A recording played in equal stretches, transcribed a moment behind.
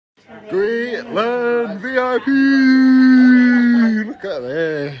Greatland VIP! Look at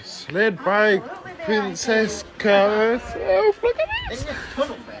this. Led by Princess Gareth. Oh, look at this.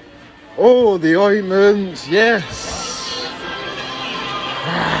 Oh, the ointments, yes.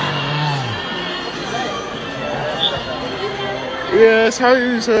 Yes,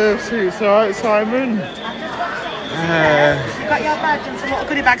 how's suits alright, Simon? You've got your badge and some little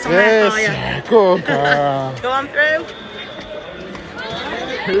goodie bags on there for you. Yes, go on, girl. Go on through.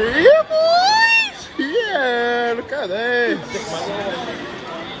 Yeah, boys! Yeah, look at this.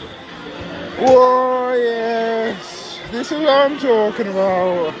 Whoa, yes. This is what I'm talking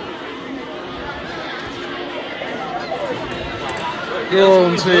about. Go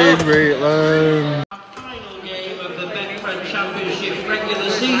on, Team Greatland. Final game of the Betfred Championship regular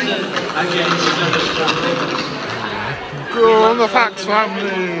season against Featherstone Rovers. Go on, the Halifax family.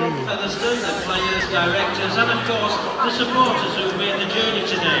 From Featherstone, the players, directors, and of course the supporters who've made the journey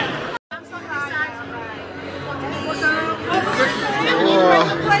today.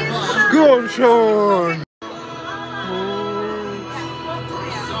 Go on, Sean.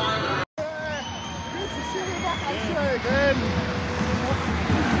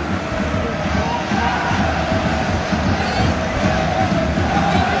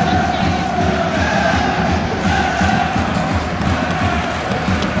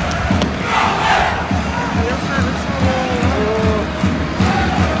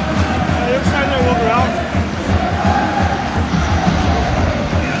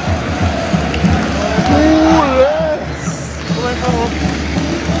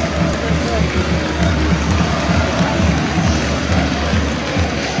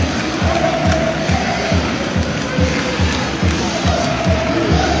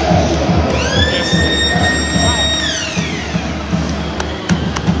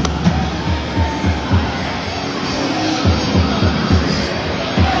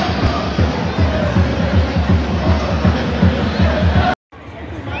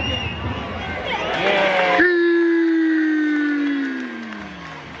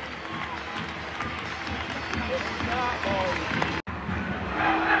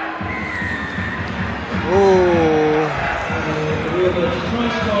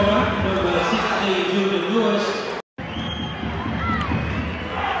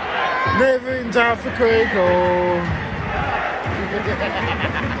 Never in doubt for Craig.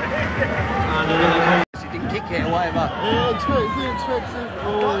 He didn't kick it or whatever. Yeah, expected.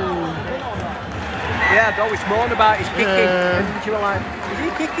 Yeah, I'd always moan about his kicking. Yeah. And you were like, is he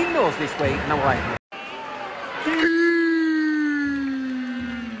kicking those this week? And I'm like,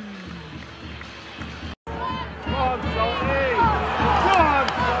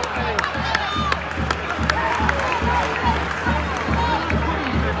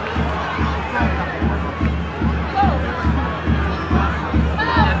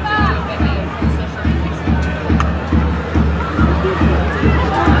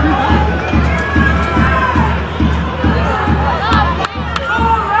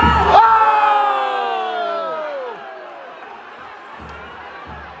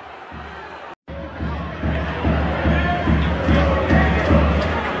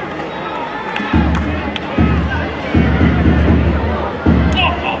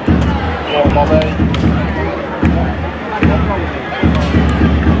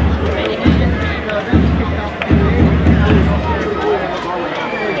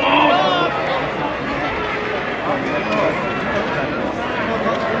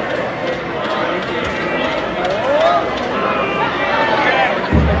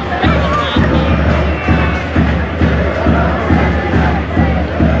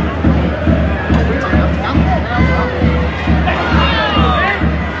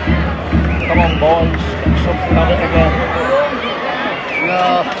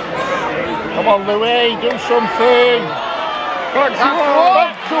 come on, Louis, do something. Back to one.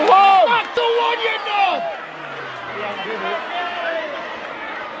 Back to one. Back to one, you know.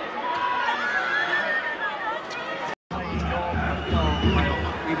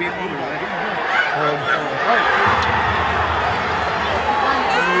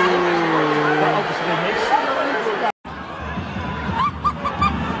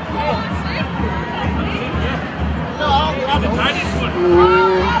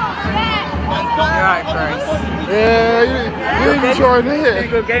 Yeah, you're enjoying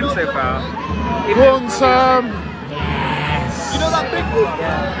it. good game so far. Go on, Sam. You know that big one?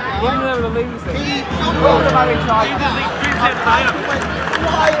 Yeah. Even though we're losing. What about in charge?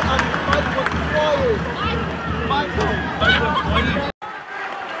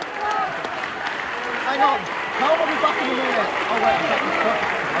 Hang on. How will be back in a minute? Oh, wait, a second.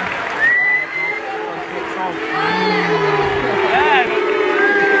 Yeah.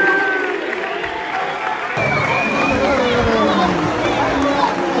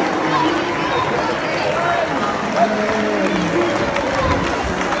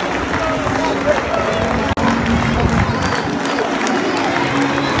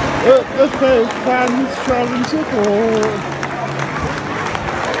 The fans showing support.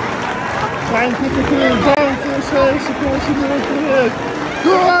 Thank you for coming down to the show, supporting the players.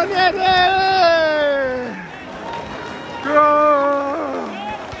 Go on, Eddie! Go on!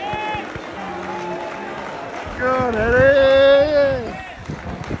 Go on, Eddie!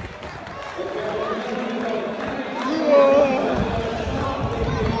 Go on!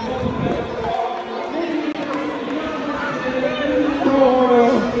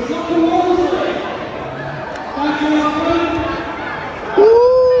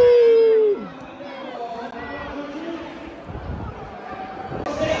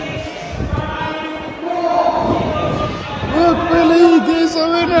 Rugby League is a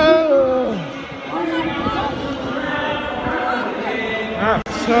winner!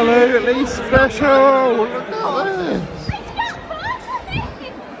 Absolutely special! Look at this!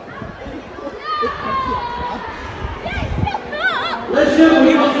 Let's show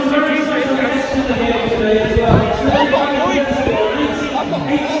we got some very special guests to the game today as well.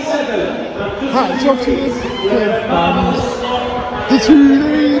 Hats off to the fans. The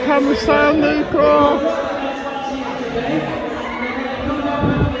 2D camera stand they've got.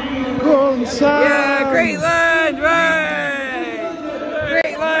 Go on, Sam. Yeah, Greatland, right!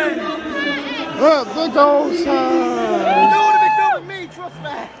 Greatland! Up the goal, Sam. You don't want to be filming me, trust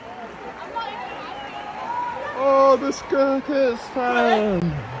me. Oh, the Skirkers fan.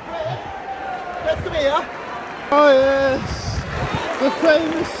 Let's come here. Oh, yes. The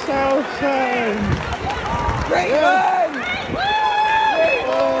famous South End. Greatland!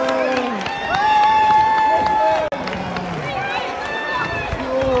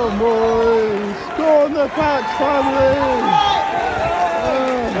 Go on, boys. Go on, the Fax family.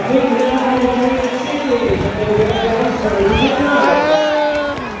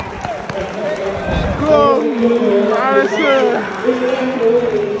 Go on, Harrison.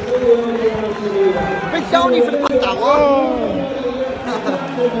 Big down you for the past hour.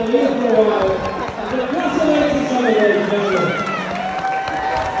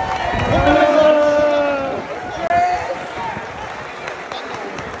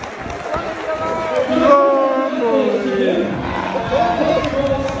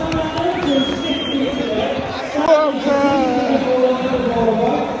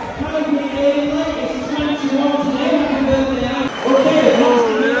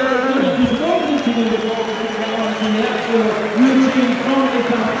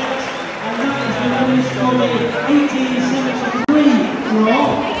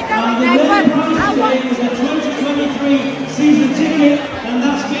 Season ticket, and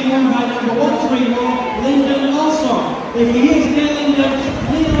that's been won by number 134, Lyndon also. If you're here today, Lyndon,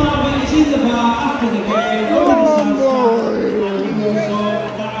 please allow it in the bar after the game. So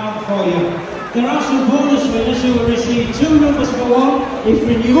that out for you. There are some bonus winners who will receive 2 numbers for 1 if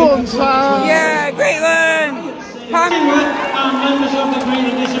renewed. Yeah, Greatland! And members of the Green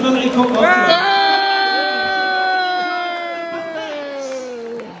and Disability Cup.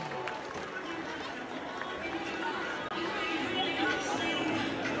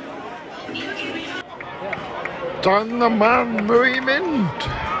 Done the man movement,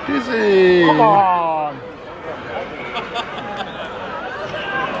 is he? Come on.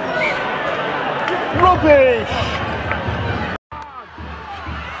 Rubbish.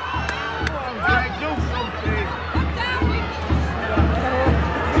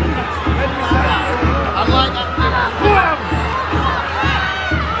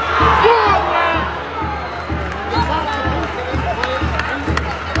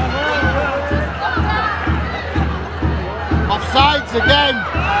 Offsides again.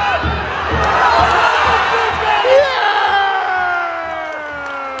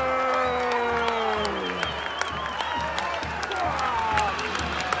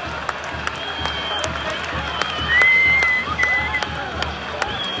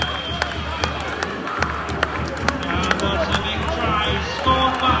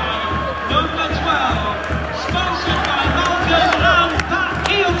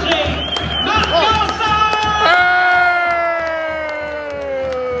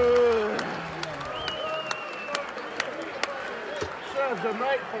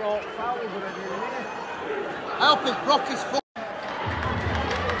 Help us block his foot.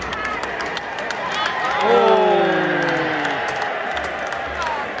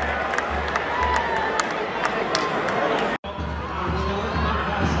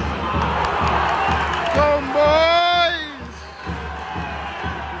 Come boys!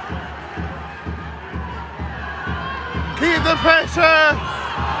 Keep the pressure!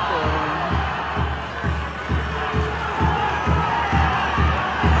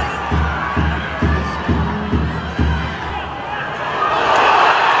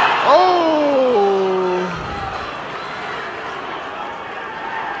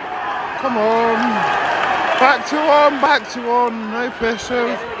 back to one, back to one. No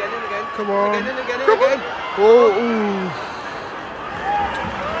pressure. Come on. Come on. Oh, ooh.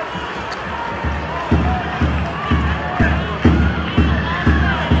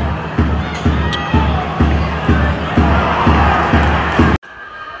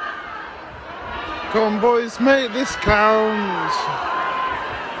 Come on, boys, make this count.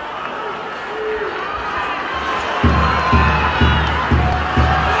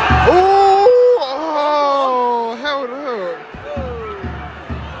 Oh, held up.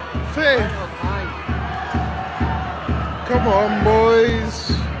 Fifth. Come on,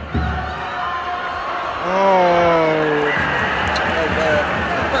 boys. Oh.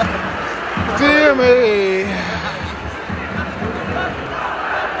 Dear me.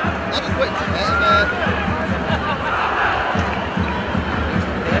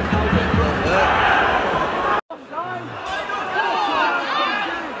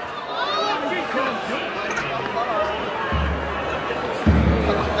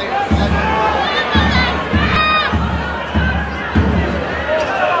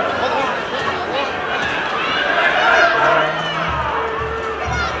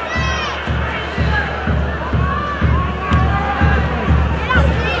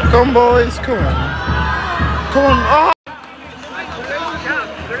 Come on, boys, come on. Come on. Oh.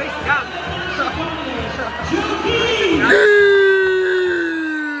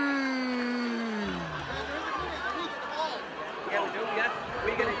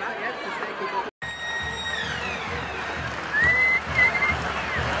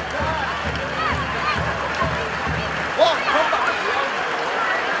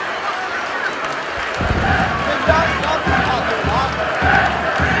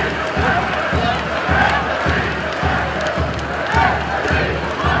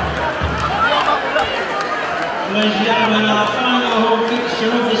 Ladies and gentlemen, our final home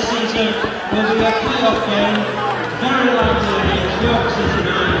fixture of this season will be a playoff game. Very likely against York City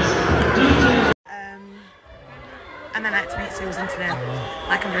Knights. And then I had to meet Susan today,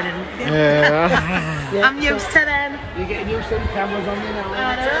 like I'm doing in the Yeah. I'm used to them. You're getting used to the cameras on you now.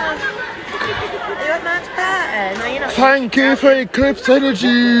 I know. You want much better? No, you're not. Thank you for Eclipse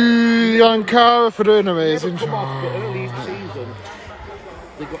Energy and Cara for doing an amazing Come off, but job. early in the season,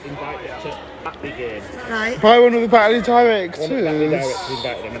 they got invited to Batley game. Right. By one of the Batley One of the Batley directors. directors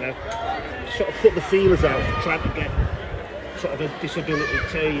invited them, and I sort of put the feelers out for trying to get sort of a disability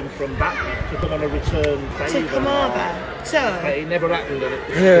team from Batley to come on a return favour. To come over. So, It never happened, and it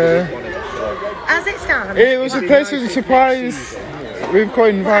Yeah. as it stands, It was a pleasant surprise. We've got what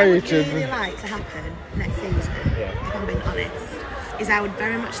I would invited. really like to happen next season, if I'm being honest, is I would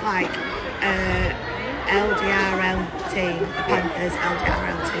very much like LDRL team, the Panthers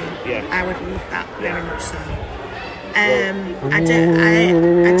LDRL team. Yeah. I would love that very much so. I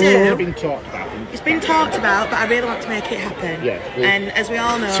It's do. been talked about. It's been talked about, but I really want to make it happen. Yeah. And as we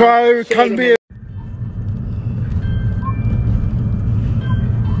all know, So can be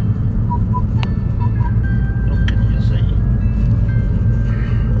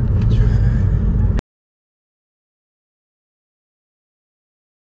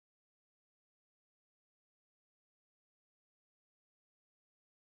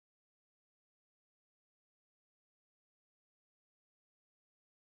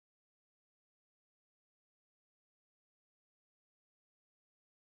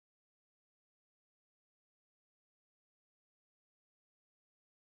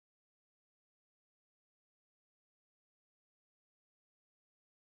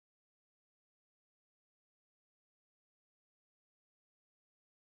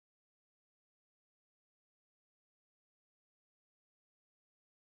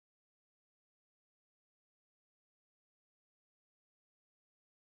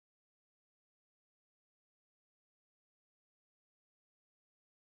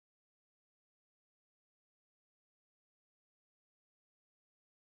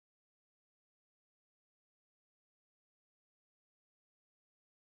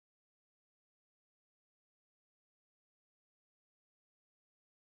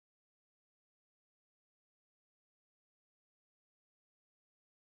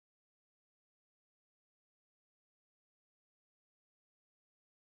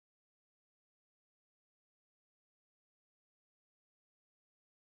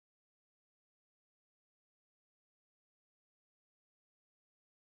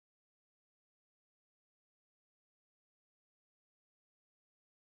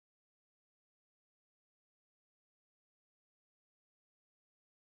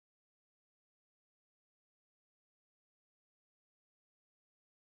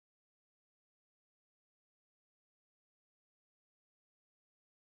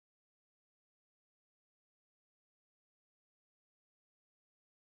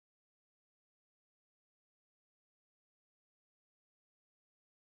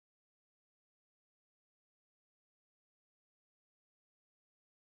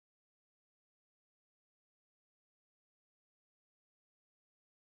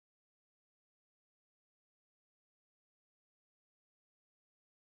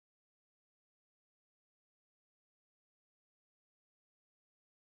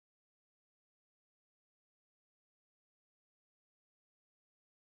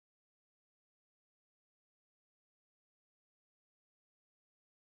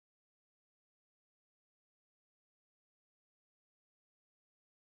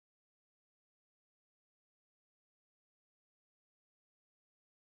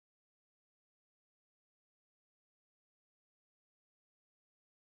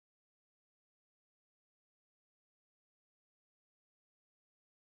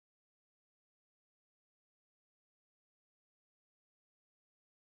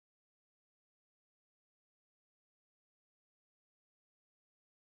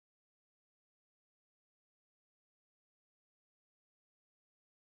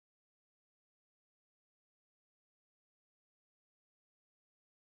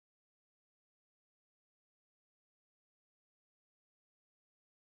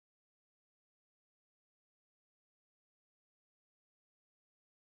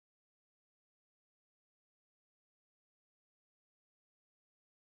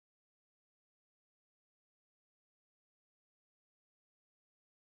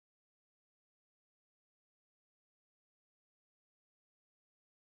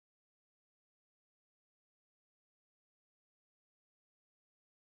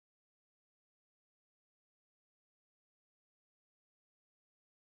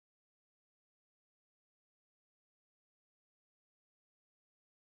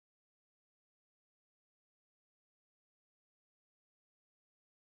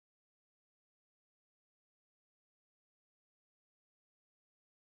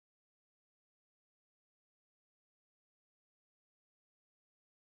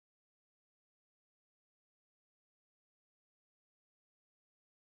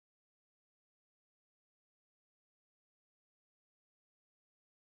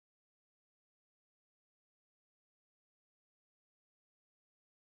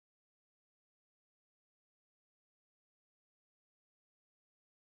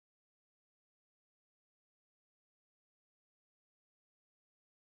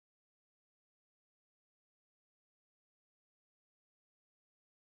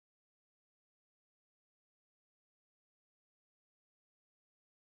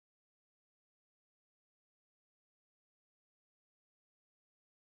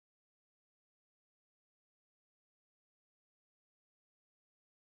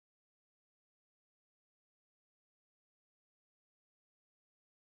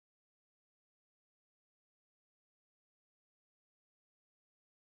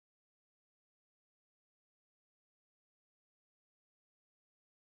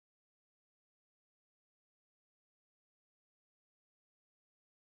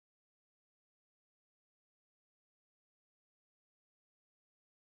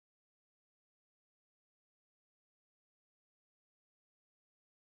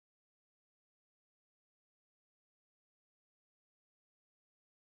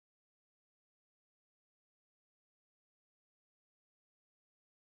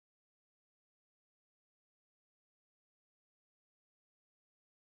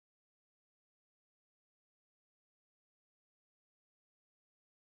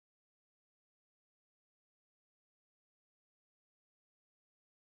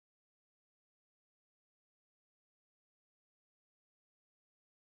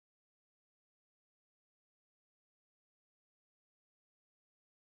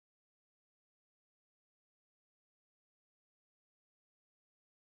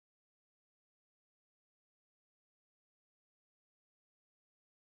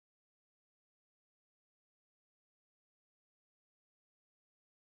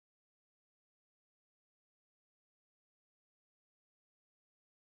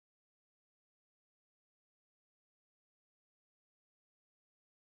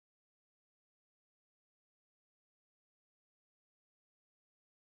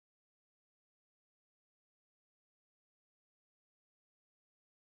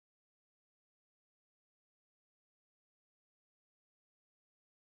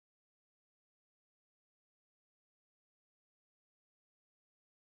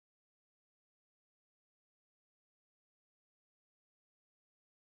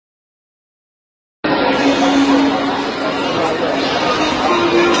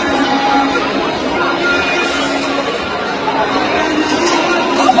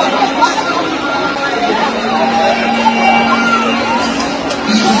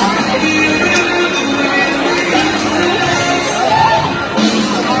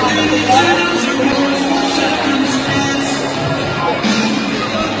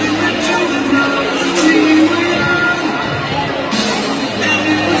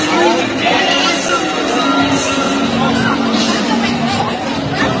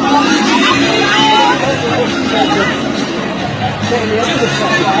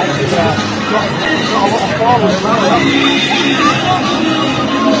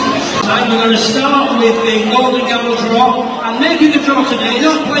we're going to start with the Golden Gamble draw, and making the draw today,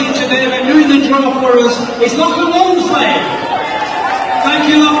 not playing today, but doing the draw for us, is Lachlan Walmsley. Thank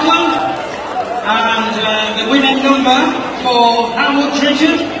you, Lachlan. And the winning number for how much,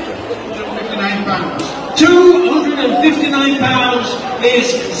 Richard? £259. £259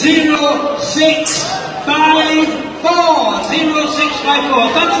 is 0654.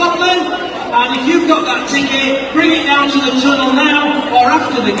 0654. Thanks, Lachlan. And if you've got that ticket, bring it down to the tunnel now or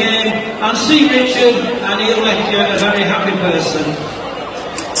after the game and see Richard, and he'll make you a very happy person.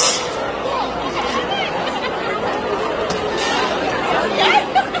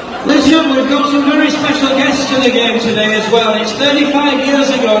 Listen, we've got some very special guests to the game today as well. It's 35 years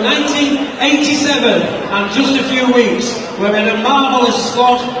ago, 1987, and just a few weeks. We're in a marvellous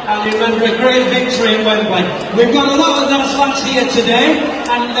squad, and remember a great victory at Wembley. We've got a lot of those lads here today,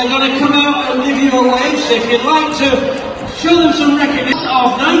 and they're going to come out and give you a wave, so if you'd like to show them some recognition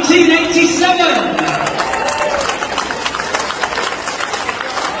of 1987.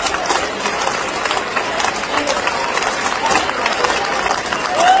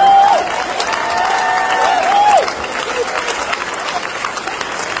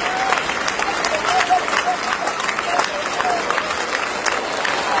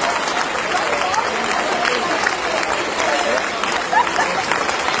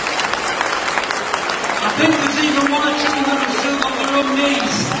 I think there's even one or two of them still on their own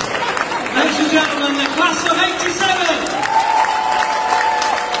knees. Ladies and gentlemen, the class of '87!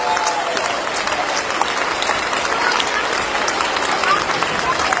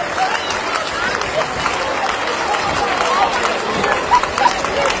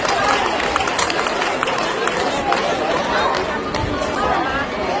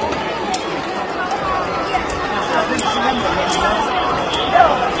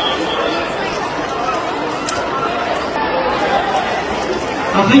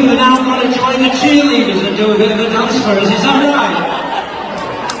 I think we're now going to join the cheerleaders and do a bit of a dance for us, is that right?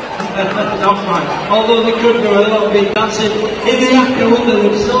 Not quite. Although they could do a little bit dancing in the actor, wouldn't they?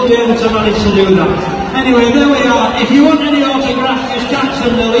 They'd still be able to manage to do that. Anyway, there we are. If you want any autographs, just catch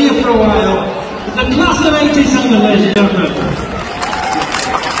them, they'll be here for a while. The class of '87, ladies and gentlemen.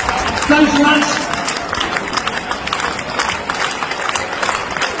 Thanks, lads.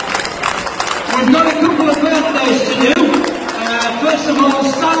 We've got a couple of birthdays to do. First of all,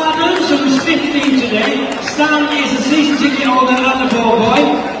 Stan Adams, who's 15 today. Stan is a season ticket holder and a ball boy.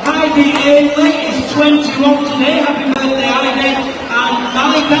 Heidi Ainley is 21 today. Happy birthday, Heidi. And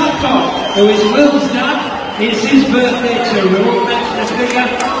Malik Alcock, who is Will's dad, it's his birthday too. We won't mention a figure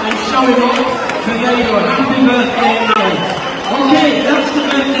and show him up. But there you go. Happy birthday, Alan. Okay, that's the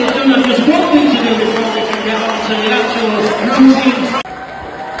birthday done. I've just one thing to do before we can get on to the actual routine.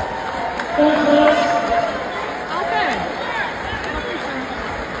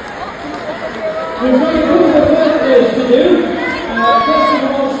 Okay.